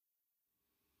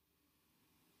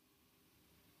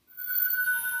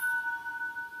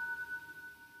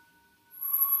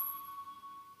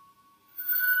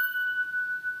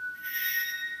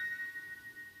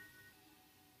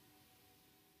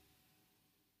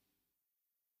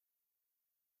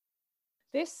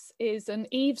This is an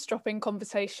eavesdropping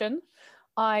conversation.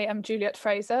 I am Juliet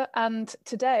Fraser, and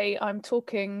today I'm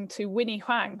talking to Winnie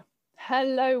Huang.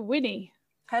 Hello, Winnie.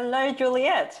 Hello,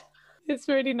 Juliet. It's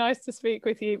really nice to speak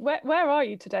with you. Where are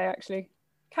you today, actually?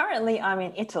 Currently, I'm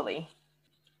in Italy,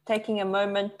 taking a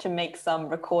moment to make some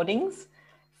recordings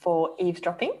for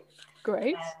eavesdropping.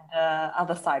 Great. And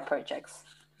other side projects.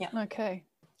 Yeah. Okay.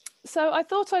 So I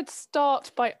thought I'd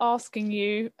start by asking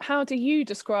you, how do you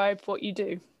describe what you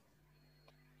do?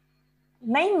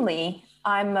 Mainly,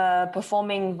 I'm a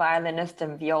performing violinist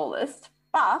and violist,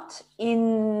 but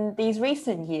in these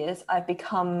recent years, I've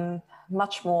become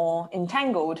much more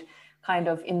entangled kind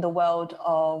of in the world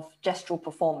of gestural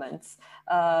performance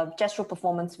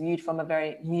viewed from a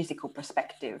very musical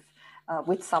perspective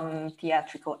with some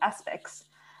theatrical aspects.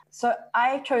 So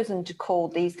I've chosen to call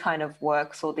these kind of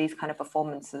works or these kind of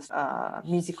performances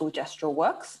musical gestural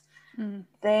works.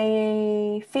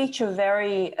 They feature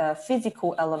very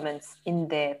physical elements in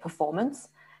their performance,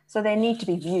 so they need to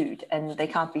be viewed and they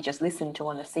can't be just listened to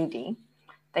on a CD.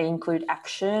 They include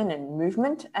action and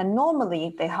movement, and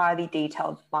normally they're highly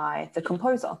detailed by the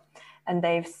composer, and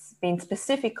they've been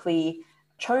specifically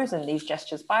chosen, these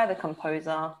gestures, by the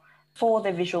composer for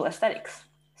their visual aesthetics.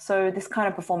 So this kind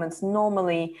of performance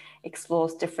normally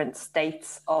explores different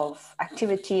states of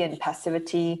activity and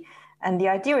passivity. And the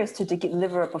idea is to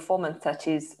deliver a performance that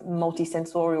is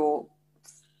multisensorial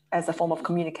as a form of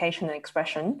communication and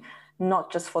expression,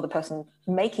 not just for the person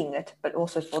making it, but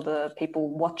also for the people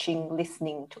watching,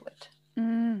 listening to it.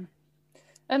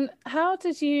 And how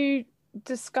did you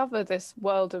discover this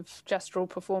world of gestural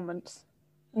performance?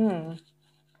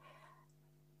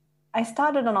 I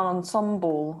started an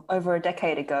ensemble over a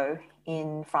decade ago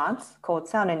in France called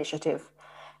Sound Initiative,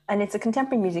 and it's a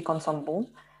contemporary music ensemble.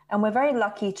 And we're very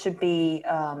lucky to be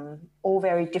all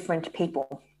very different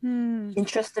people,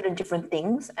 interested in different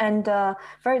things, and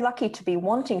very lucky to be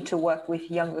wanting to work with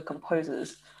younger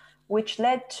composers, which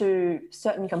led to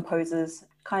certain composers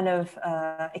kind of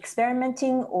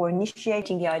experimenting or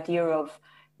initiating the idea of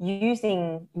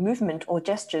using movement or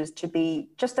gestures to be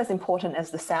just as important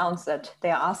as the sounds that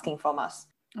they are asking from us.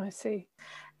 I see.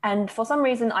 And for some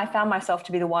reason, I found myself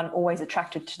to be the one always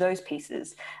attracted to those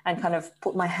pieces and kind of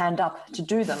put my hand up to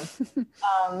do them.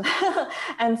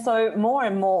 And so more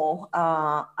and more,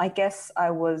 I guess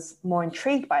I was more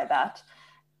intrigued by that.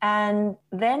 And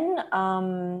then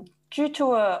due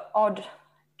to an odd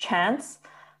chance,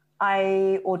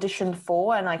 I auditioned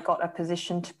for and I got a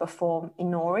position to perform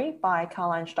Inori by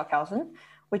Karl-Heinz Stockhausen,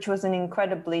 which was an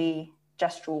incredibly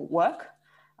gestural work.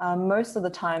 Most of the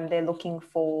time, they're looking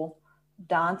for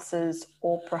dancers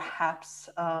or perhaps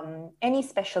any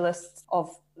specialists of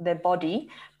their body,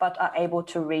 but are able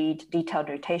to read detailed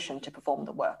notation to perform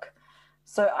the work.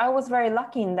 So I was very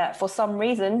lucky in that for some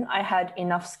reason I had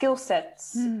enough skill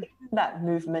sets in that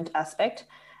movement aspect.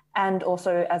 And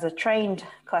also as a trained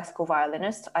classical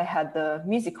violinist, I had the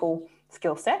musical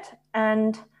skill set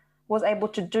and was able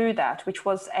to do that, which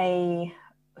was a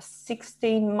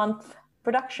 16-month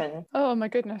production. Oh, my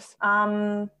goodness.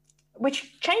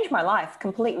 Which changed my life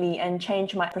completely and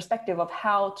changed my perspective of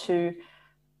how to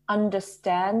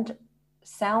understand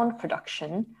sound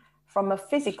production from a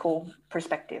physical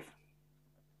perspective,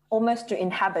 almost to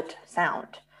inhabit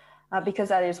sound, because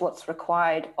that is what's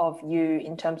required of you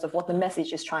in terms of what the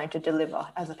message is trying to deliver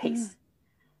as a piece.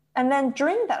 And then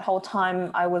during that whole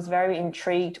time, I was very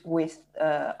intrigued with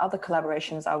other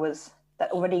collaborations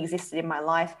that already existed in my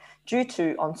life due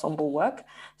to ensemble work.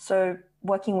 So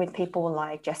working with people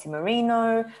like Jesse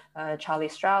Marino, Charlie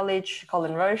Strowledge,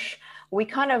 Colin Roche, we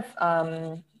kind of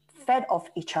fed off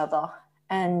each other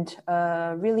and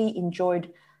really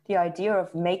enjoyed the idea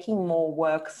of making more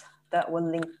works that were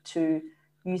linked to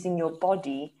using your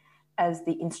body as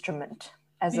the instrument,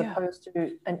 as opposed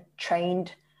to a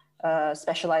trained,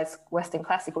 specialized Western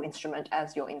classical instrument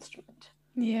as your instrument.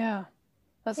 Yeah,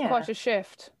 that's quite a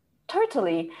shift.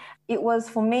 Totally. It was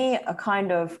for me a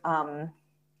kind of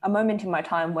a moment in my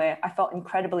time where I felt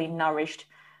incredibly nourished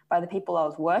by the people I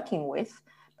was working with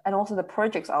and also the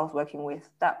projects I was working with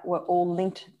that were all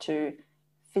linked to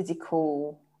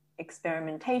physical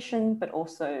experimentation, but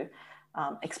also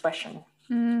expression.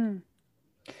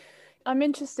 I'm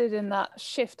interested in that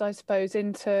shift, I suppose,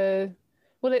 into,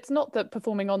 well, it's not that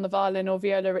performing on the violin or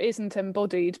viola isn't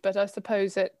embodied, but I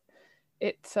suppose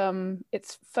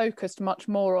it's focused much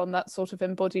more on that sort of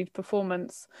embodied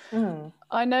performance.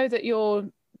 I know that your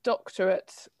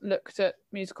doctorate looked at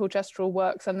musical gestural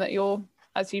works and that you're,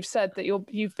 as you've said, that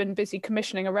you've been busy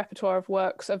commissioning a repertoire of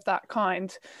works of that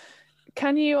kind.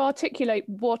 Can you articulate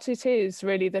what it is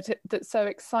really that so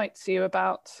excites you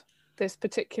about this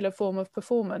particular form of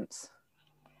performance?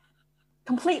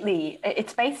 Completely.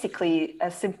 It's basically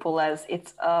as simple as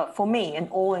it's, for me, an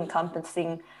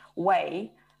all-encompassing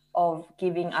way of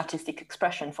giving artistic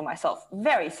expression for myself.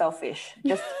 Very selfish.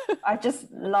 I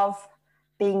just love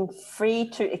being free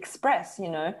to express, you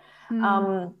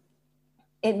know.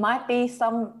 It might be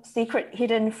some secret,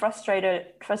 hidden,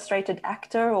 frustrated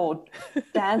actor or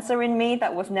dancer in me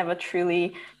that was never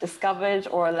truly discovered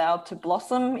or allowed to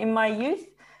blossom in my youth.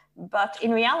 But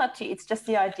in reality, it's just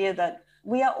the idea that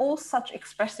we are all such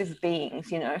expressive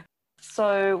beings, you know.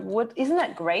 So isn't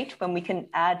that great when we can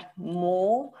add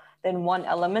more than one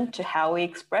element to how we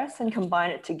express and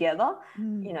combine it together?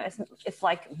 You know, it's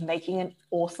like making an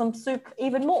awesome soup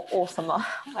even more awesomer.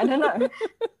 I don't know.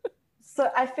 So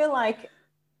I feel like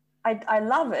I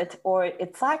love it, or it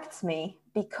excites me,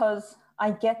 because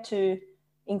I get to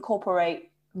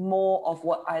incorporate more of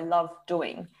what I love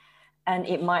doing. And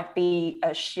it might be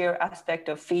a sheer aspect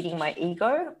of feeding my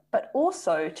ego, but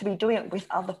also to be doing it with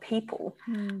other people.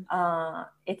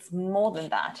 It's more than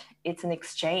that. It's an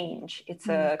exchange. It's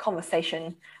a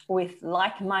conversation with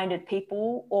like-minded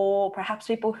people, or perhaps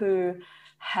people who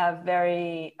have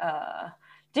very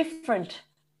different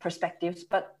perspectives,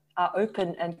 but are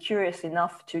open and curious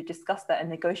enough to discuss that and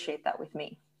negotiate that with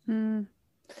me.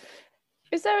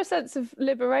 Is there a sense of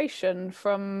liberation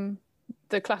from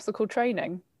the classical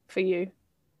training for you?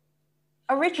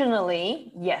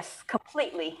 Originally, yes,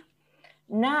 completely.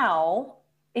 Now,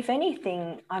 if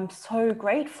anything, I'm so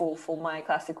grateful for my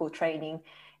classical training.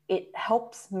 It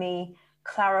helps me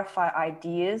clarify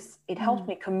ideas. It helps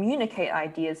me communicate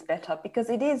ideas better, because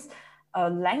it is a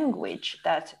language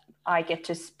that I get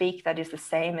to speak that is the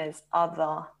same as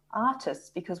other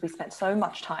artists, because we spent so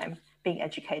much time being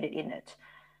educated in it.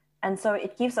 And so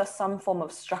it gives us some form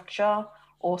of structure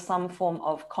or some form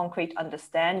of concrete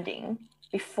understanding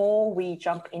before we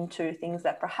jump into things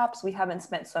that perhaps we haven't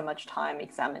spent so much time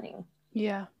examining.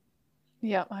 Yeah,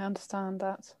 I understand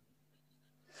that.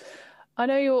 I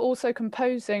know you're also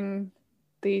composing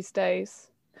these days.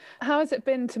 How has it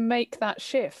been to make that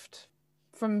shift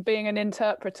from being an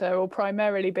interpreter, or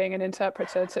primarily being an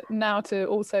interpreter, to now to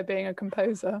also being a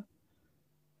composer?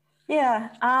 Yeah,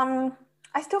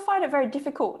 I still find it very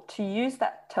difficult to use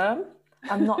that term.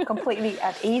 I'm not completely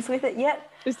at ease with it yet.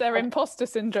 Is there imposter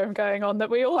syndrome going on that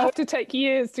we all have to take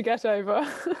years to get over?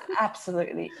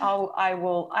 Absolutely. I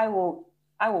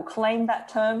will claim that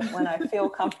term when I feel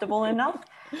comfortable enough.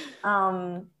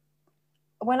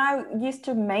 When I used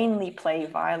to mainly play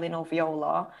violin or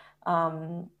viola,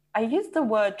 I used the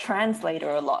word translator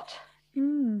a lot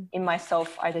in my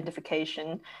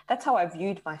self-identification. That's how I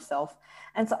viewed myself.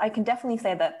 And so I can definitely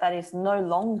say that that is no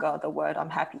longer the word I'm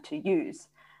happy to use.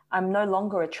 I'm no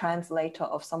longer a translator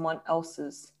of someone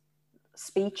else's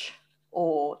speech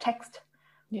or text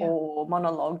or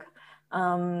monologue.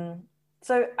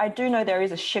 So I do know there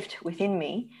is a shift within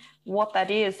me. What that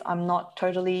is, I'm not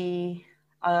totally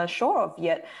sure of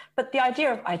yet. But the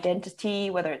idea of identity,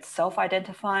 whether it's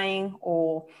self-identifying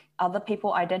or other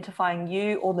people identifying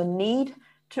you, or the need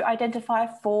to identify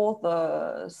for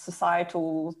the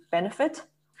societal benefit,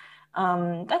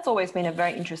 that's always been a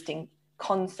very interesting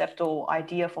concept or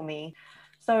idea for me.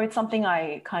 So it's something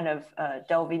I kind of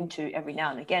delve into every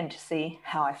now and again to see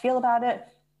how I feel about it.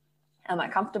 Am I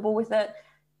comfortable with it?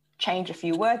 Change a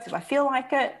few words if I feel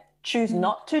like it. Choose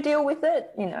not to deal with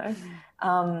it, you know.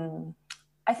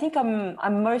 I think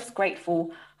I'm most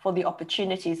grateful for the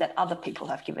opportunities that other people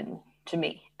have given to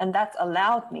me. And that's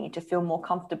allowed me to feel more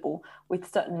comfortable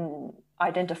with certain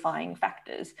identifying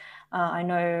factors. I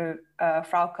know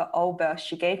Frauke Olber,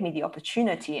 she gave me the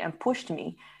opportunity and pushed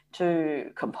me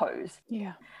to compose.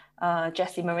 Yeah.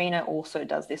 Jessie Marina also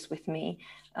does this with me.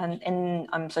 And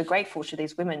I'm so grateful to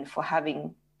these women for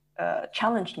having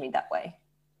challenged me that way.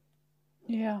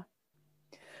 Yeah.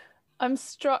 I'm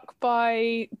struck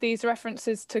by these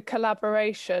references to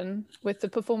collaboration with the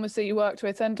performers that you worked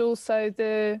with, and also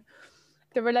the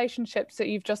relationships that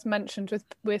you've just mentioned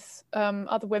with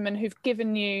other women who've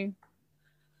given you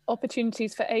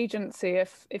opportunities for agency,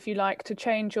 if you like, to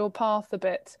change your path a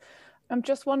bit. I'm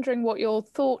just wondering what your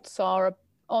thoughts are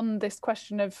on this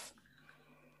question of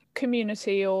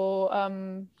community or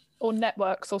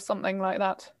networks or something like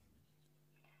that.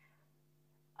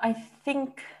 I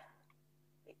think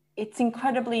it's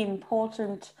incredibly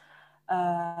important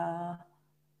for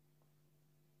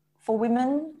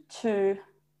women to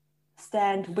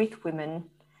stand with women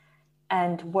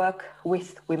and work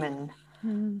with women.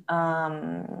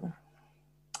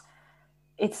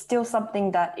 It's still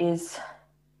something that is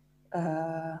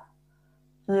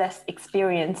less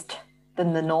experienced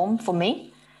than the norm for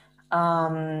me.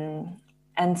 And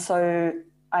so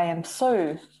I am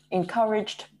so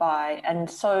encouraged by and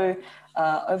so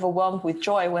overwhelmed with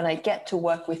joy when I get to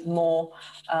work with more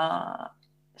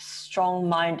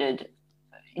strong-minded,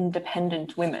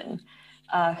 independent women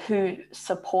who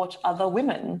support other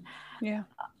women. Yeah.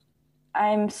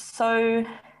 I'm so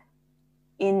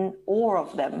in awe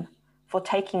of them for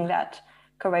taking that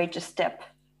courageous step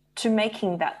to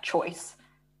making that choice.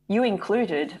 You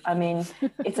included. I mean,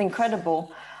 it's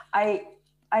incredible. I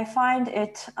find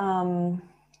it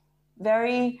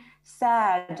very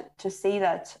sad to see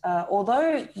that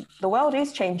although the world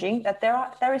is changing, that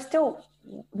there is still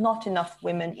not enough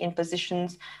women in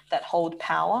positions that hold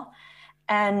power.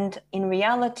 And in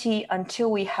reality,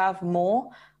 until we have more,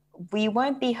 we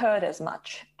won't be heard as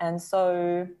much. And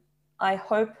so I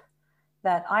hope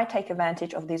that I take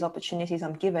advantage of these opportunities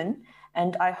I'm given,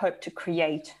 and I hope to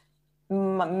create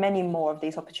many more of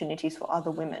these opportunities for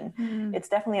other women. It's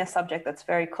definitely a subject that's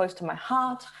very close to my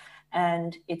heart,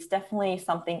 and it's definitely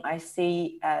something I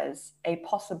see as a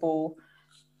possible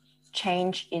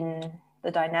change in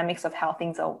the dynamics of how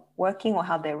things are working or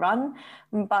how they run,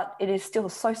 but it is still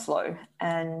so slow,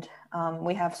 and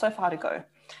we have so far to go.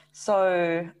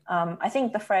 So I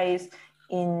think the phrase,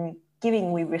 in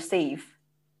giving we receive,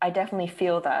 I definitely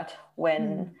feel that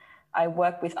when I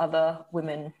work with other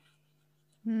women.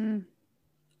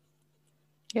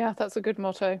 Yeah, that's a good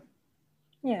motto.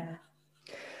 Yeah.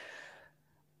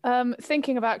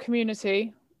 Thinking about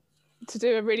community, to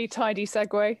do a really tidy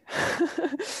segue,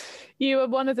 you were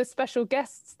one of the special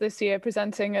guests this year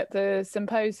presenting at the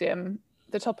symposium,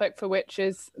 the topic for which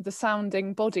is the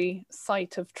sounding body,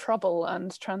 site of trouble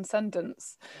and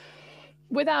transcendence.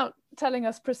 Without telling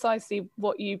us precisely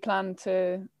what you plan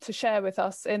to share with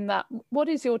us in that, what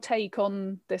is your take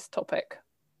on this topic?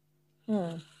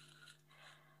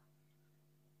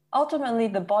 Ultimately,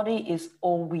 the body is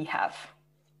all we have,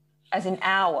 as in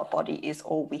our body is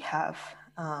all we have.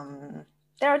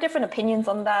 There are different opinions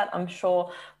on that. I'm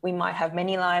sure we might have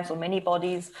many lives or many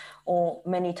bodies or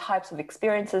many types of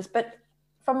experiences, but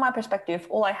from my perspective,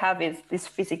 all I have is this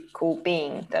physical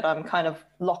being that I'm kind of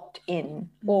locked in,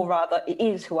 or rather it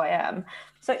is who I am.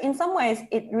 So in some ways,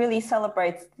 it really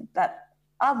celebrates that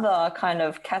other kind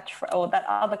of or that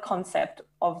other concept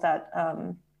of that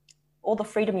all the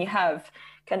freedom you have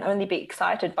can only be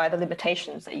excited by the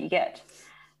limitations that you get.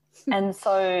 And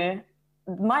so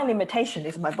my limitation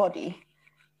is my body.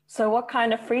 So what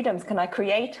kind of freedoms can I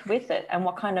create with it? And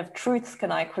what kind of truths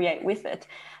can I create with it?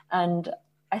 And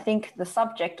I think the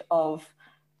subject of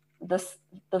this,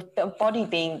 the body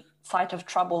being site of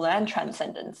trouble and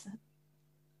transcendence,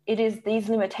 it is these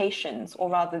limitations, or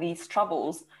rather these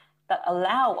troubles, that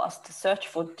allow us to search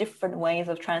for different ways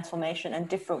of transformation and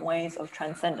different ways of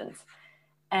transcendence.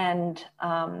 And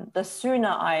the sooner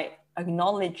I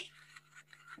acknowledge,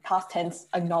 past tense,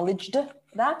 acknowledged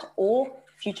that, or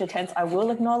future tense, I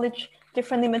will acknowledge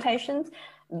different limitations,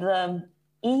 the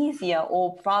easier,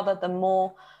 or rather the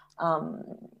more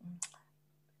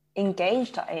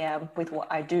engaged I am with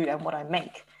what I do and what I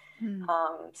make.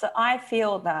 So I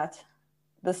feel that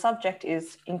the subject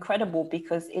is incredible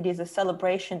because it is a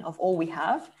celebration of all we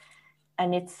have.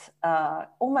 And it's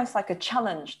almost like a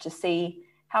challenge to see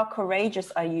how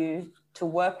courageous are you to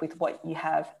work with what you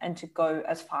have and to go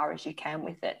as far as you can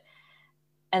with it.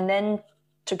 And then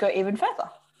to go even further,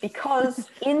 because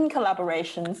in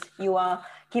collaborations, you are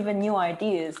given new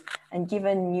ideas and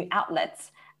given new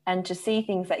outlets, and to see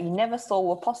things that you never saw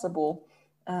were possible.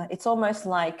 It's almost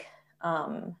like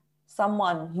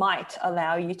someone might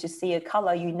allow you to see a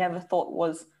color you never thought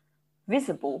was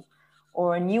visible,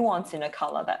 or a nuance in a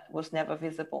color that was never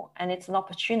visible. And it's an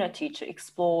opportunity to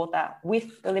explore that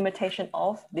with the limitation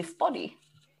of this body.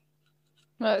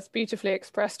 Well, it's beautifully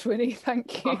expressed, Winnie.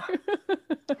 Thank you.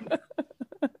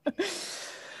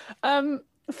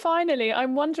 Finally,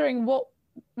 I'm wondering what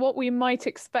we might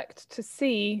expect to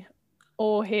see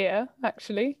or hear,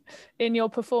 actually, in your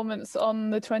performance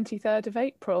on the 23rd of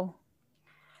April.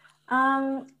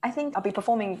 I think I'll be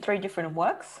performing 3 different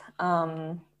works,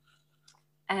 and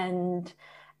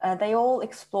they all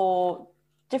explore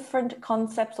different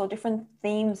concepts or different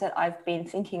themes that I've been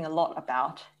thinking a lot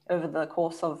about over the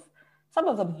course of some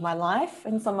of them my life,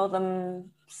 and some of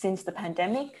them since the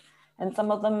pandemic, and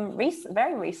some of them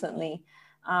very recently.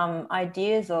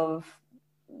 Ideas of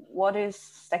what is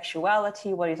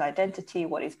sexuality, what is identity,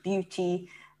 what is beauty,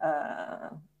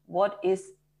 what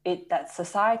is it that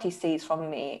society sees from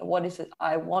me, what is it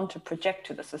I want to project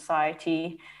to the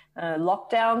society,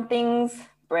 lockdown things,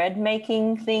 bread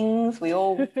making things, we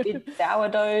all did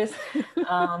sourdoughs,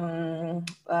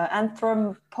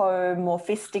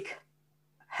 anthropomorphistic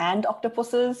hand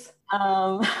octopuses,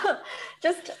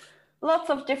 just lots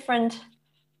of different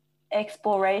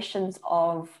explorations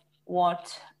of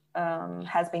what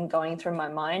has been going through my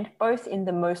mind, both in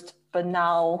the most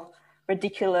banal,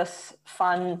 ridiculous,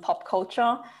 fun pop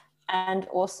culture, and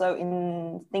also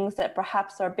in things that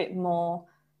perhaps are a bit more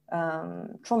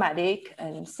traumatic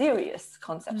and serious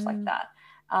concepts like that.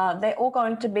 They're all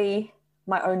going to be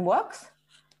my own works.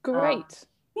 Great.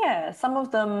 Yeah, some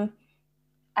of them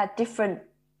at different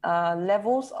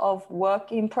levels of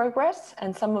work in progress,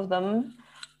 and some of them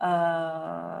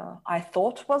I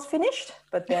thought was finished,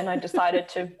 but then I decided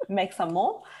to make some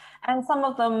more. And some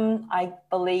of them, I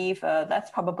believe that's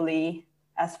probably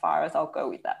as far as I'll go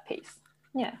with that piece.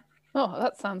 Yeah. Oh,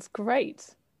 that sounds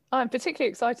great. I'm particularly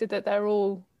excited that they're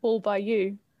all by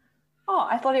you. Oh,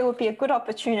 I thought it would be a good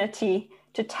opportunity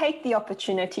to take the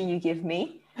opportunity you give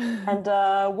me and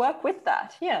work with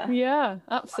that. Yeah. Yeah,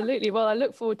 absolutely. Well, I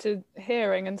look forward to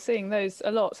hearing and seeing those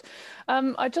a lot.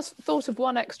 I just thought of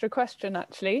one extra question,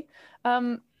 actually,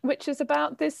 which is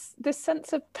about this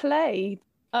sense of play.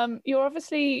 You're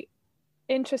obviously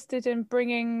interested in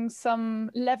bringing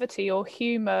some levity or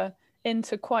humour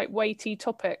into quite weighty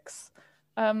topics.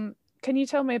 Can you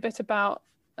tell me a bit about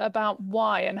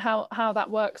why and how that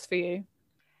works for you?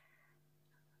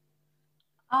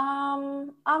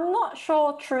 I'm not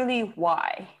sure truly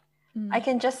why. I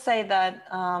can just say that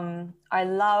I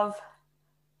love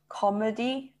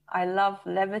comedy, I love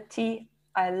levity,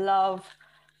 I love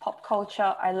pop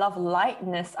culture, I love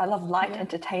lightness, I love light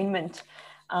entertainment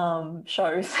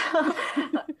shows.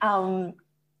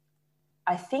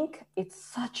 I think it's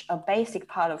such a basic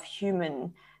part of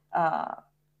human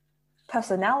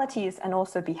personalities and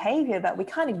also behavior that we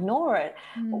can't ignore it.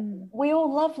 We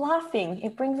all love laughing.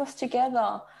 It brings us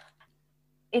together.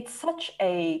 It's such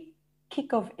a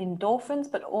kick of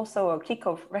endorphins, but also a kick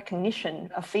of recognition,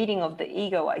 a feeding of the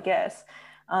ego, I guess.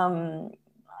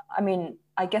 I mean,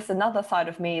 I guess another side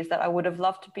of me is that I would have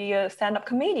loved to be a stand-up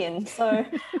comedian. So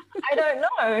I don't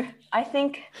know. I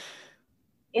think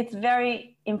it's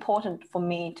very important for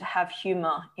me to have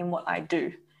humor in what I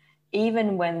do,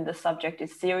 even when the subject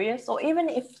is serious, or even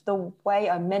if the way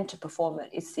I'm meant to perform it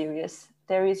is serious,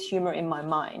 there is humor in my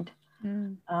mind,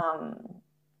 in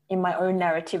my own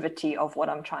narrativity of what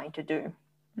I'm trying to do.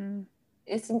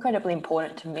 It's incredibly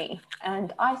important to me,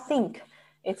 and I think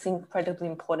it's incredibly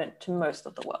important to most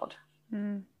of the world.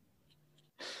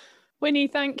 Winnie,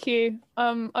 thank you.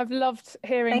 I've loved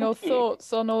hearing your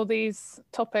thoughts on all these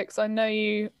topics. I know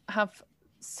you have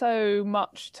so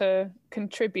much to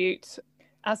contribute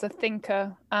as a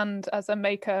thinker and as a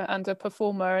maker and a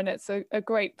performer, and it's a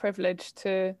great privilege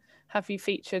to have you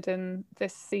featured in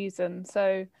this season.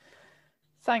 So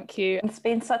thank you. It's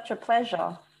been such a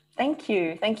pleasure. Thank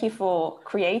you. Thank you for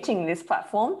creating this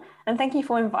platform, and thank you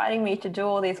for inviting me to do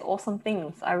all these awesome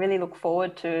things. I really look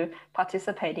forward to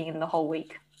participating in the whole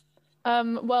week.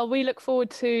 Well, we look forward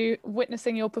to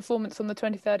witnessing your performance on the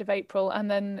 23rd of April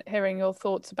and then hearing your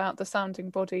thoughts about the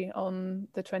sounding body on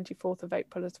the 24th of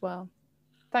April as well.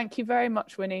 Thank you very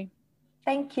much, Winnie.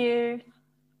 Thank you.